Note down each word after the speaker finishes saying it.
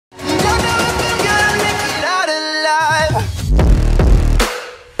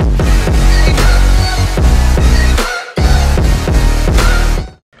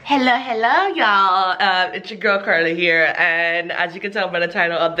Hello y'all, it's your girl Carla here, and as you can tell by the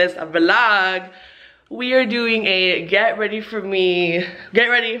title of this vlog, we are doing a get ready with me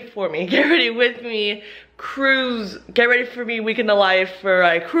cruise, get ready for me week in the life for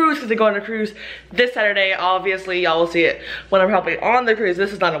a cruise, because they're going on a cruise this Saturday. Obviously y'all will see it when I'm probably on the cruise.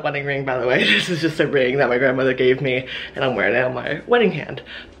 This is not a wedding ring, by the way. This is just a ring that my grandmother gave me and I'm wearing it on my wedding hand.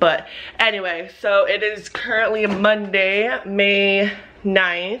 But anyway, so it is currently Monday, May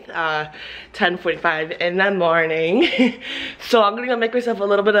 9th, 10:45 in the morning. So I'm gonna go make myself a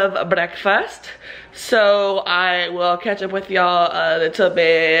little bit of breakfast. So I will catch up with y'all a little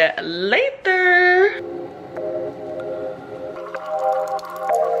bit later.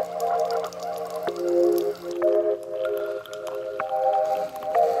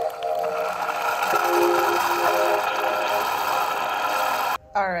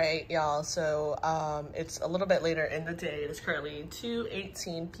 Alright y'all, so it's a little bit later in the day. It is currently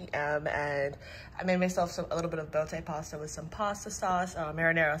 2:18 p.m. and I made myself a little bit of bow-tie pasta with some pasta sauce,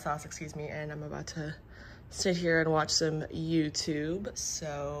 marinara sauce, excuse me, and I'm about to sit here and watch some YouTube.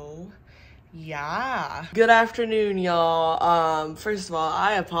 So yeah, good afternoon y'all. First of all,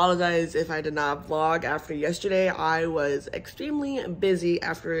 I apologize if I did not vlog after yesterday. I was extremely busy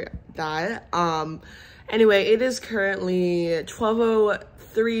after that. Anyway, it is currently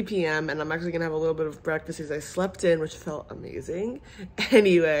 12:03 p.m. and I'm actually gonna have a little bit of breakfast because I slept in, which felt amazing.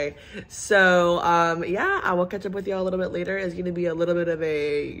 Anyway, so yeah, I will catch up with y'all a little bit later. It's gonna be a little bit of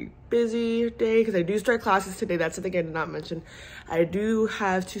a busy day because I do start classes today. That's something I did not mention. I do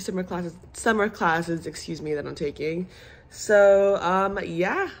have two summer classes, excuse me, that I'm taking. So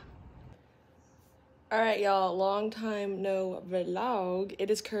yeah. All right, y'all, long time no vlog. It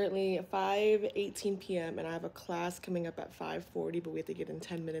is currently 5:18 p.m. and I have a class coming up at 5:40, but we have to get in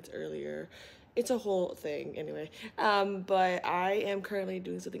 10 minutes earlier. It's a whole thing anyway. But I am currently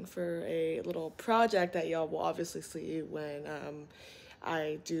doing something for a little project that y'all will obviously see when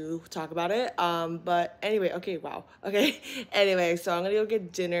I do talk about it. But anyway, okay, wow. Okay, anyway, so I'm gonna go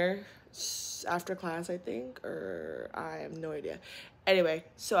get dinner after class, I think, or I have no idea. Anyway,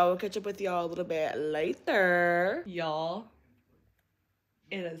 so I will catch up with y'all a little bit later. Y'all,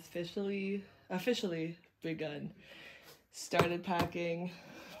 it has officially begun. Started packing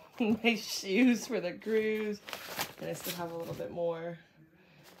my shoes for the cruise, and I still have a little bit more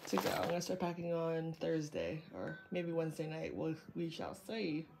to go. I'm gonna start packing on Thursday or maybe Wednesday night. We shall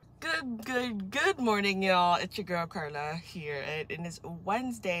see. Good morning, y'all. It's your girl Carla here, and it is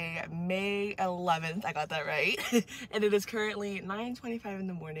Wednesday, May 11th. I got that right. And it is currently 9:25 in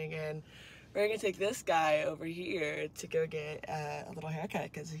the morning, and we're gonna take this guy over here to go get a little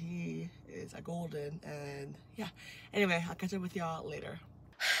haircut because he is a golden. And yeah, anyway, I'll catch up with y'all later.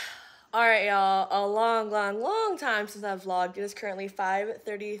 All right, y'all, a long time since I've vlogged. It is currently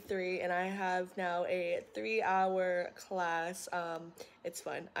 5:33 and I have now a 3-hour class. It's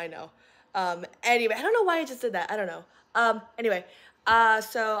fun, I know. Anyway, I don't know why I just did that. I don't know. Anyway,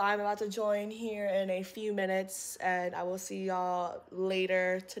 so I'm about to join here in a few minutes and I will see y'all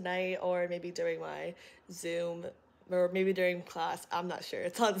later tonight or maybe during my Zoom or maybe during class. I'm not sure.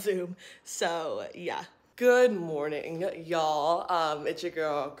 It's on Zoom. So yeah. Good morning, y'all. It's your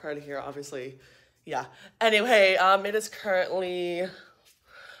girl Carla here, obviously. Yeah. Anyway, it is currently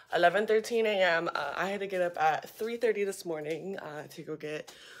 11:13 a.m. I had to get up at 3:30 this morning to go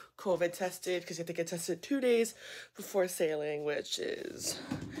get COVID tested because you have to get tested 2 days before sailing, which is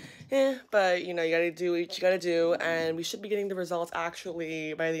but you know, you gotta do what you gotta do, and we should be getting the results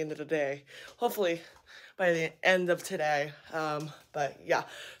actually by the end of the day. Hopefully by the end of today. But yeah,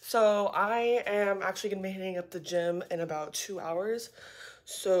 so I am actually gonna be hitting up the gym in about 2 hours.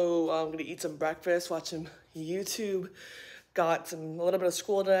 So I'm gonna eat some breakfast, watch some YouTube, got a little bit of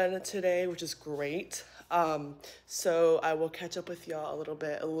school done today, which is great. So I will catch up with y'all a little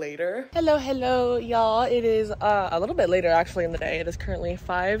bit later. Hello y'all. It is a little bit later actually in the day. It is currently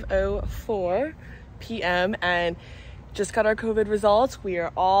 5:04 p.m. and just got our COVID results. We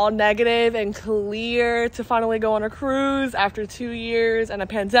are all negative and clear to finally go on a cruise after 2 years and a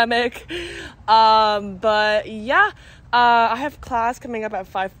pandemic. But yeah, I have class coming up at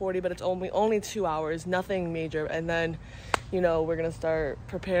 5:40, but it's only 2 hours, nothing major. And then, you know, we're gonna start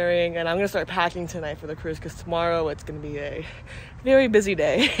preparing and I'm gonna start packing tonight for the cruise because tomorrow it's gonna be a very busy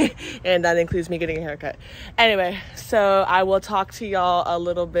day and that includes me getting a haircut. Anyway, so I will talk to y'all a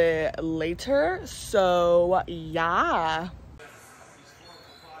little bit later. So yeah,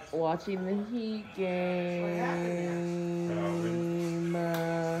 watching the Heat game.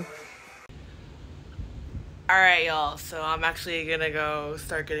 Alright, y'all, so I'm actually gonna go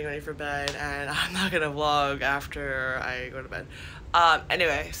start getting ready for bed, and I'm not gonna vlog after I go to bed.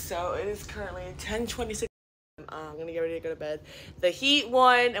 Anyway, so it is currently 10:26. I'm gonna get ready to go to bed. The Heat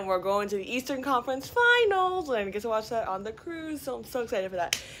won, and we're going to the Eastern Conference Finals, and I get to watch that on the cruise, so I'm so excited for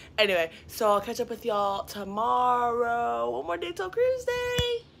that. Anyway, so I'll catch up with y'all tomorrow. One more day till cruise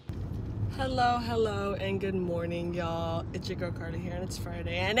day. Hello, and good morning, y'all. It's your girl Carla here, and it's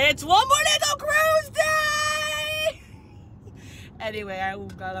Friday, and it's one more day till cruise day! Anyway, I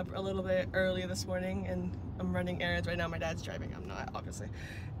got up a little bit early this morning, and I'm running errands right now. My dad's driving. I'm not, obviously.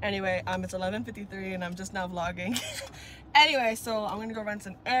 Anyway, it's 11:53, and I'm just now vlogging. Anyway, so I'm gonna go run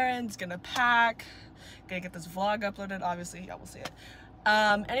some errands, gonna pack, gonna get this vlog uploaded. Obviously, y'all will see it.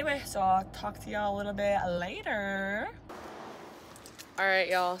 Anyway, so I'll talk to y'all a little bit later. Alright,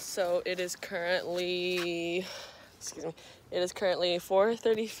 y'all, so it is currently, excuse me, it is currently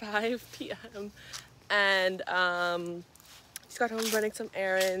 4:35 p.m. and just got home running some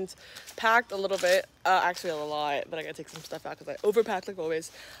errands, packed a little bit, actually a lot, but I gotta take some stuff out because I overpacked like always.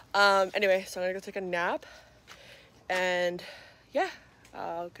 Anyway, so I'm gonna go take a nap, and yeah,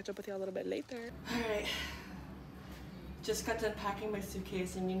 I'll catch up with y'all a little bit later. Alright, just got done packing my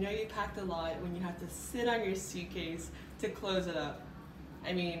suitcase, and you know you packed a lot when you have to sit on your suitcase to close it up.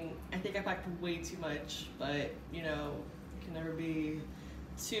 I mean, I think I packed way too much, but you know, you can never be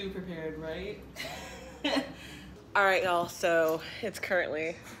too prepared, right? Alright, y'all, so it's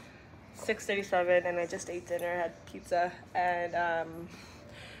currently 6:37 and I just ate dinner, had pizza, and I'm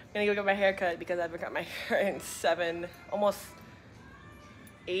gonna go get my hair cut because I haven't got my hair in almost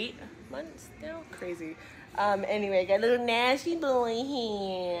 8 months now. Crazy. Anyway, got a little nasty boy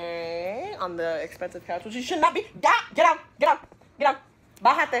here on the expensive couch, which you should not be. Get out.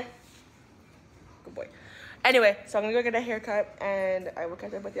 Bájate. Good boy. Anyway, so I'm gonna go get a haircut, and I will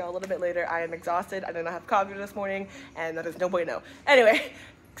catch up with y'all a little bit later. I am exhausted. I did not have coffee this morning, and that is no bueno. Anyway,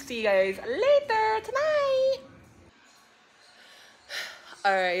 see you guys later tonight.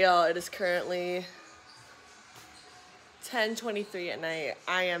 Alright, y'all, it is currently 10:23 at night.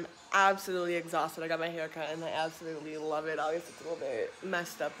 I am absolutely exhausted. I got my haircut, and I absolutely love it. Obviously, it's a little bit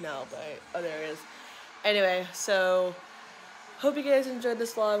messed up now, but oh, there it is. Anyway, so hope you guys enjoyed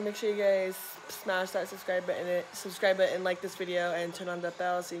this vlog. Make sure you guys smash that subscribe button, like this video, and turn on that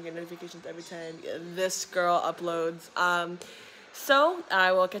bell so you get notifications every time this girl uploads. So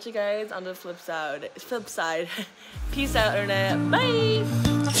I will catch you guys on the flip side. Peace out, internet. Bye.